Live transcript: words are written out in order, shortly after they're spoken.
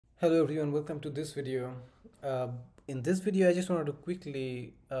Hello everyone, welcome to this video. Uh, in this video, I just wanted to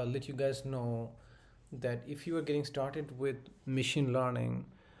quickly let you guys know that if you are getting started with machine learning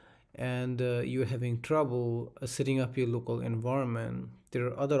and you're having trouble setting up your local environment, there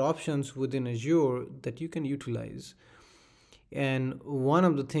are other options within Azure that you can utilize. And one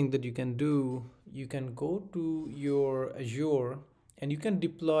of the things that you can do, you can go to your Azure and you can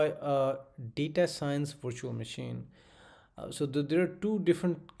deploy a data science virtual machine. There are two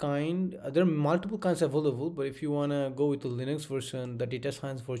different there are multiple kinds available, but if you want to go with the Linux version, the data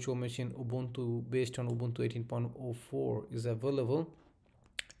science virtual machine Ubuntu based on Ubuntu 18.04 is available.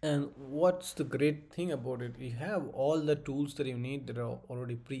 And what's the great thing about it? You have all the tools that you need that are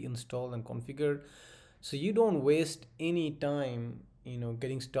already pre-installed and configured, so you don't waste any time,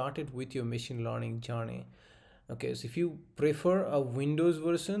 getting started with your machine learning journey. Okay, so if you prefer a Windows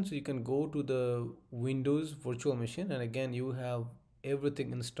version, so you can go to the Windows virtual machine, and again you have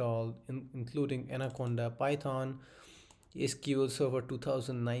everything installed, including Anaconda Python, SQL Server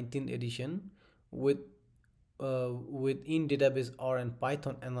 2019 edition, with in database R and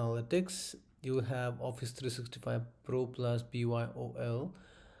Python analytics. You have Office 365 ProPlus BYOL,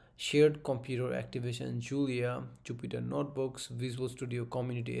 shared computer activation Julia, Jupyter notebooks, Visual Studio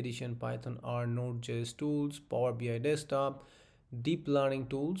Community Edition, Python R, node.js tools, Power BI desktop, deep learning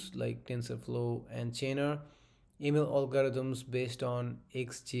tools like TensorFlow and Chainer, email algorithms based on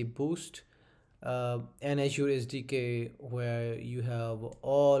xgboost, and Azure SDK, where you have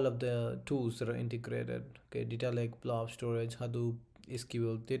all of the tools that are integrated. Okay, data lake, blob storage, Hadoop,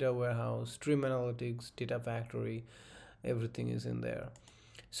 SQL Data Warehouse, Stream Analytics, Data Factory, everything is in there.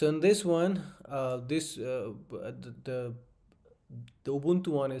 So in this one, the Ubuntu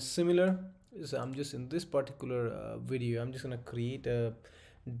one is similar. So I'm just in this particular video, I'm just gonna create a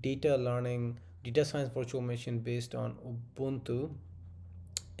data science virtual machine based on Ubuntu,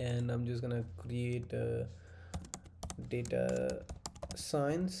 and I'm just gonna create a data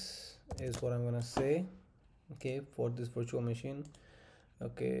science is what I'm gonna say. Okay, for this virtual machine.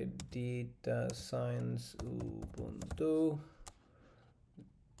 Okay, data science Ubuntu.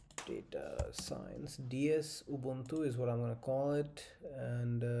 Data science DS Ubuntu is what I'm gonna call it,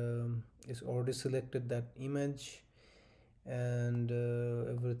 and it's already selected that image, and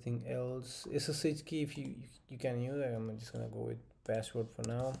everything else SSH key if you can use it. I'm just gonna go with password for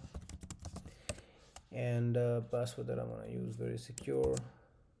now, and password that I'm gonna use very secure.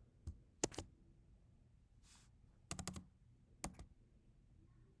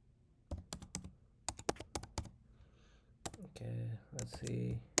 Okay, let's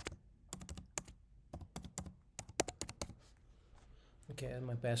see. Okay,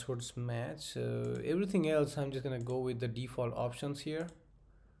 my passwords match, so everything else I'm just gonna go with the default options here.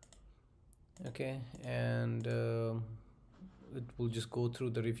 Okay, and it will just go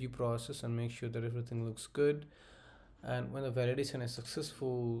through the review process and make sure that everything looks good. And when the validation is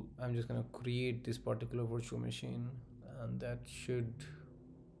successful, I'm just gonna create this particular virtual machine, and that should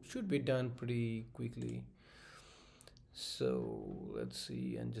be done pretty quickly. So let's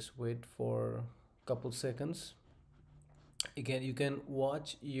see, and just wait for a couple seconds. Again, you can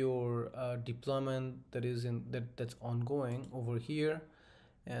watch your deployment that's ongoing over here,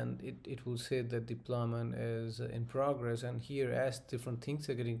 and it will say that deployment is in progress. And here, as different things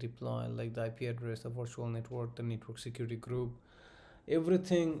are getting deployed, like the IP address, the virtual network, the network security group,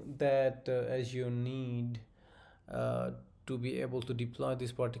 everything that as you need uh, to be able to deploy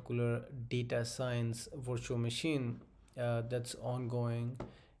this particular data science virtual machine, that's ongoing.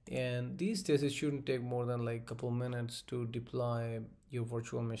 And these days it shouldn't take more than like a couple minutes to deploy your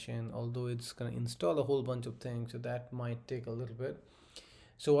virtual machine, although it's going to install a whole bunch of things, so that might take a little bit.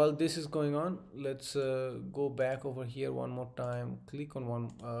 So while this is going on, let's go back over here one more time, click on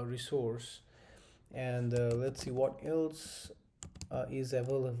one resource, and let's see what else is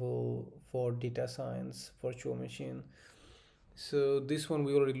available for data science virtual machine. So this one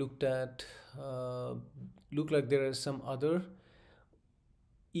we already looked at. Look like there are some other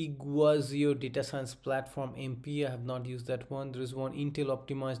Iguazio Data Science Platform MP. I have not used that one. There is one Intel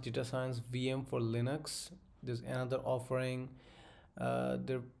Optimized Data Science VM for Linux. There's another offering.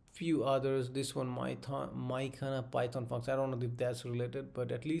 There are few others. This one Mycana Python function. I don't know if that's related,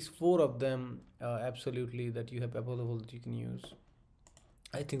 but at least 4 of them absolutely that you have available that you can use.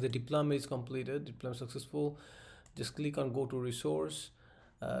 I think the deployment is completed. Deployment successful. Just click on go to resource.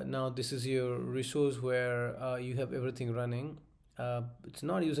 Now this is your resource where you have everything running. It's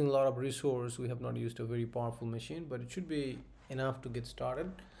not using a lot of resource. We have not used a very powerful machine, but it should be enough to get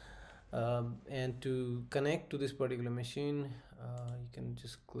started. And to connect to this particular machine, you can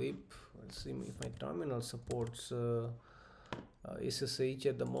just click. Let's see if my terminal supports SSH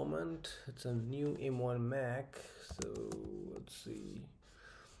at the moment. It's a new M1 Mac, so let's see.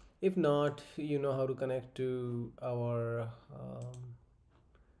 If not, you know how to connect to our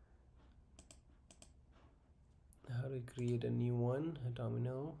how to create a new one, a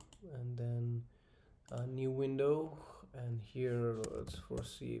terminal, and then a new window, and here let's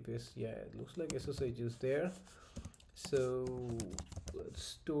foresee if it's, yeah, it looks like SSH is there. So let's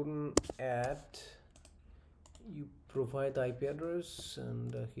student at, you provide the IP address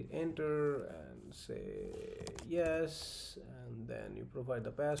and hit enter and say yes, and then you provide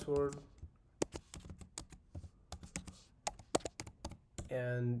the password,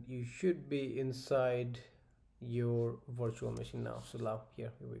 and you should be inside your virtual machine now. So now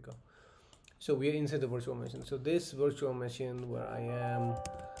here we go. So we are inside the virtual machine. So this virtual machine where I am,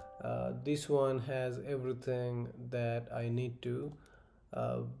 this one has everything that I need to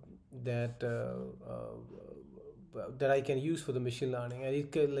that that I can use for the machine learning. And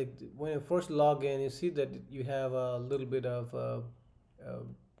it can, like, when you first log in, you see that you have a little bit of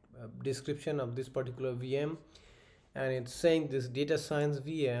description of this particular VM, and it's saying this data science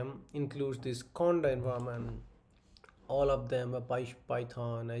VM includes this Conda environment, all of them,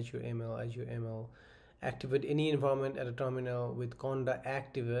 Python, Azure ML. Activate any environment at a terminal with Conda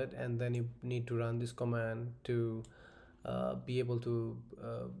activate, and then you need to run this command to be able to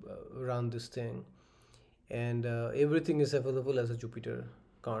run this thing. And everything is available as a Jupyter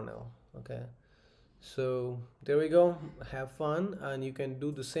kernel. Okay, so there we go. Have fun, and you can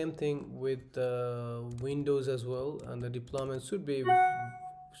do the same thing with Windows as well, and the deployment should be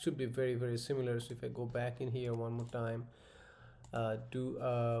very, very similar. So if I go back in here one more time, do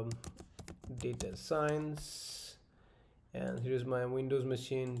data science, and here's my Windows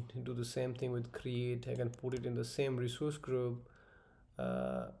machine. Do the same thing with create. I can put it in the same resource group.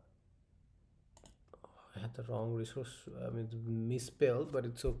 I had the wrong resource, I mean misspelled, but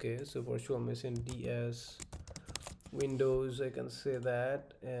it's okay. So virtual machine DS Windows, I can say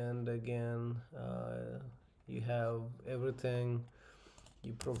that. And again, you have everything.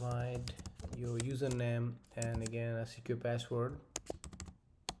 You provide your username and again a secure password.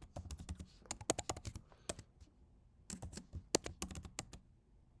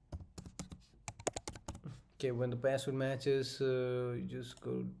 Okay, when the password matches, you just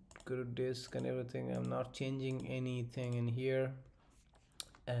go to disk and everything. I'm not changing anything in here,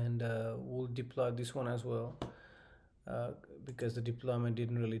 and we'll deploy this one as well because the deployment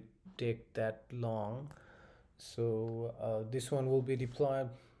didn't really take that long. So this one will be deployed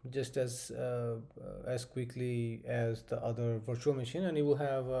just as quickly as the other virtual machine, and you will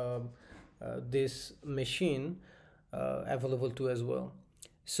have this machine available too as well.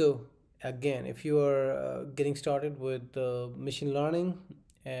 So again, if you are getting started with machine learning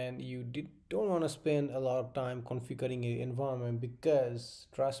and you don't want to spend a lot of time configuring an environment, because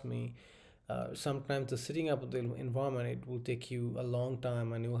trust me, sometimes the setting up of the environment, it will take you a long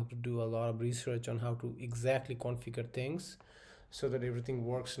time, and you will have to do a lot of research on how to exactly configure things so that everything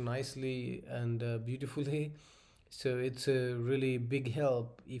works nicely and beautifully. So it's a really big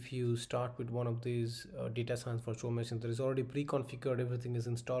help if you start with one of these data science virtual machines that is already pre-configured, everything is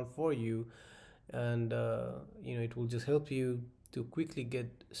installed for you, and you know, it will just help you to quickly get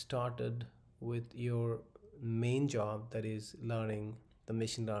started with your main job, that is learning the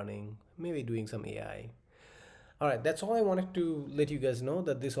machine learning, maybe doing some AI. All right, that's all I wanted to let you guys know,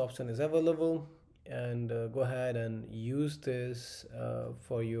 that this option is available, and go ahead and use this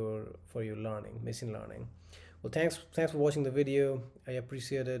for your learning, machine learning. Well, thanks for watching the video. I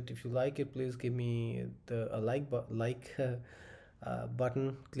appreciate it. If you like it, please give me a like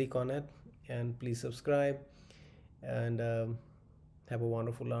button, click on it, and please subscribe, and have a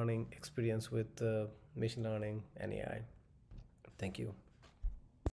wonderful learning experience with machine learning and AI. Thank you.